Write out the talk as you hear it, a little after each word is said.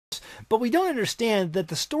But we don't understand that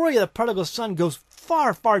the story of the prodigal son goes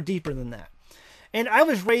far, far deeper than that. And I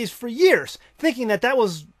was raised for years thinking that that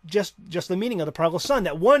was just the meaning of the prodigal son,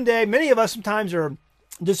 that one day, many of us sometimes are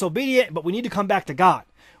disobedient, but we need to come back to God.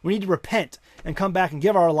 We need to repent and come back and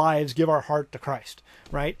give our lives, give our heart to Christ,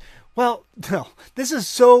 right? Well, no, this is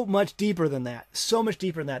so much deeper than that, so much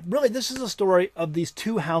deeper than that. Really, this is a story of these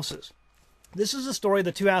two houses. This is the story of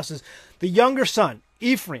the two houses. The younger son,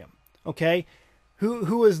 Ephraim, okay,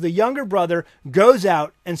 who is the younger brother, goes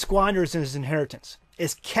out and squanders his inheritance,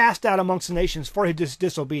 is cast out amongst the nations for his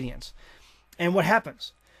disobedience. And what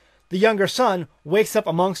happens? The younger son wakes up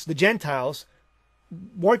amongst the Gentiles,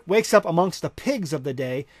 wakes up amongst the pigs of the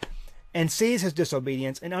day, and sees his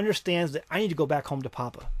disobedience and understands that I need to go back home to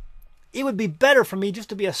Papa. It would be better for me just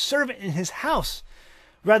to be a servant in his house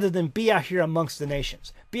rather than be out here amongst the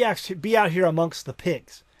nations, be out here amongst the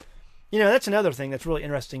pigs. You know, that's another thing that's really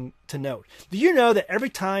interesting to note. Do you know that every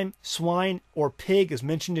time swine or pig is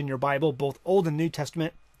mentioned in your Bible, both Old and New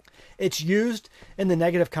Testament, it's used in the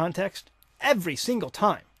negative context? Every single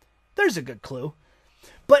time. There's a good clue.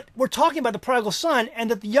 But we're talking about the prodigal son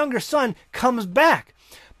and that the younger son comes back.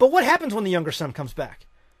 But what happens when the younger son comes back?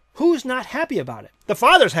 Who's not happy about it? The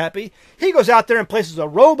father's happy. He goes out there and places a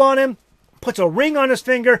robe on him, puts a ring on his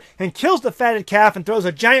finger, and kills the fatted calf and throws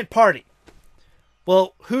a giant party.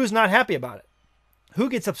 Well, who's not happy about it? Who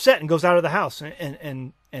gets upset and goes out of the house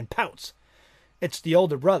and pouts? It's the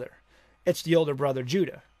older brother. It's the older brother,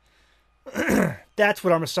 Judah. That's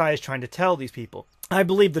what our Messiah is trying to tell these people. I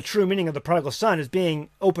believe the true meaning of the prodigal son is being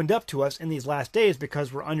opened up to us in these last days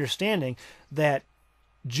because we're understanding that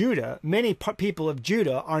Judah, many people of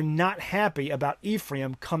Judah are not happy about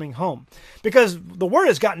Ephraim coming home because the word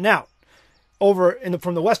has gotten out over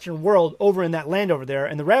from the Western world over in that land over there.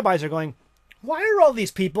 And the rabbis are going, why are all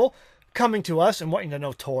these people coming to us and wanting to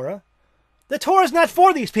know Torah? The Torah is not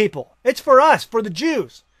for these people. It's for us, for the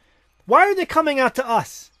Jews. Why are they coming out to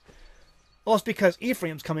us? Well, it's because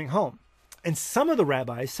Ephraim's coming home. And some of the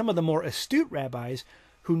rabbis, some of the more astute rabbis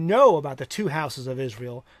who know about the two houses of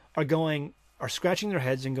Israel are scratching their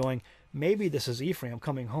heads and going, maybe this is Ephraim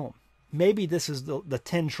coming home. Maybe this is the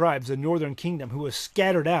 10 tribes, the northern kingdom, who was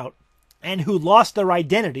scattered out and who lost their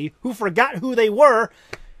identity, who forgot who they were,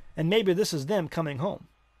 and maybe this is them coming home.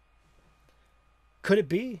 Could it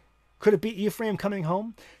be? Could it be Ephraim coming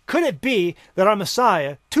home? Could it be that our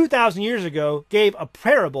Messiah, 2,000 years ago, gave a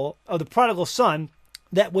parable of the prodigal son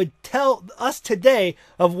that would tell us today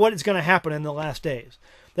of what is going to happen in the last days?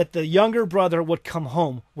 That the younger brother would come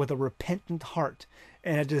home with a repentant heart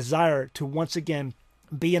and a desire to once again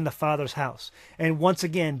be in the Father's house and once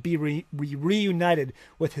again be reunited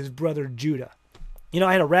with his brother Judah. You know,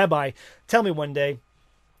 I had a rabbi tell me one day,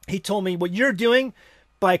 he told me, what you're doing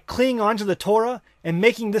by clinging onto the Torah and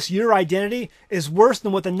making this your identity is worse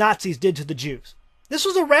than what the Nazis did to the Jews. This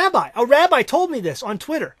was a rabbi. A rabbi told me this on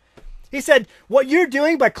Twitter. He said, what you're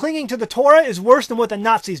doing by clinging to the Torah is worse than what the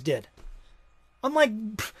Nazis did. I'm like,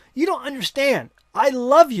 you don't understand. I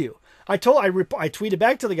love you. I tweeted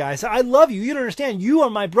back to the guy. I said, I love you. You don't understand. You are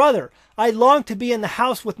my brother. I long to be in the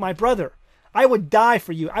house with my brother. I would die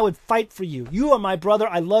for you. I would fight for you. You are my brother.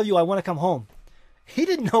 I love you. I want to come home. He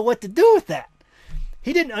didn't know what to do with that.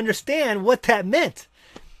 He didn't understand what that meant.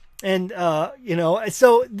 And,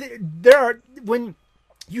 so when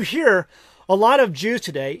you hear a lot of Jews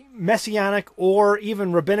today, Messianic or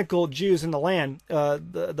even rabbinical Jews in the land,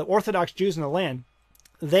 the Orthodox Jews in the land,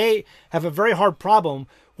 they have a very hard problem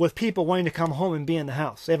with people wanting to come home and be in the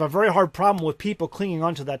house. They have a very hard problem with people clinging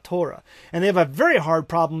onto that Torah. And they have a very hard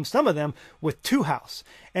problem, some of them, with two house.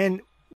 And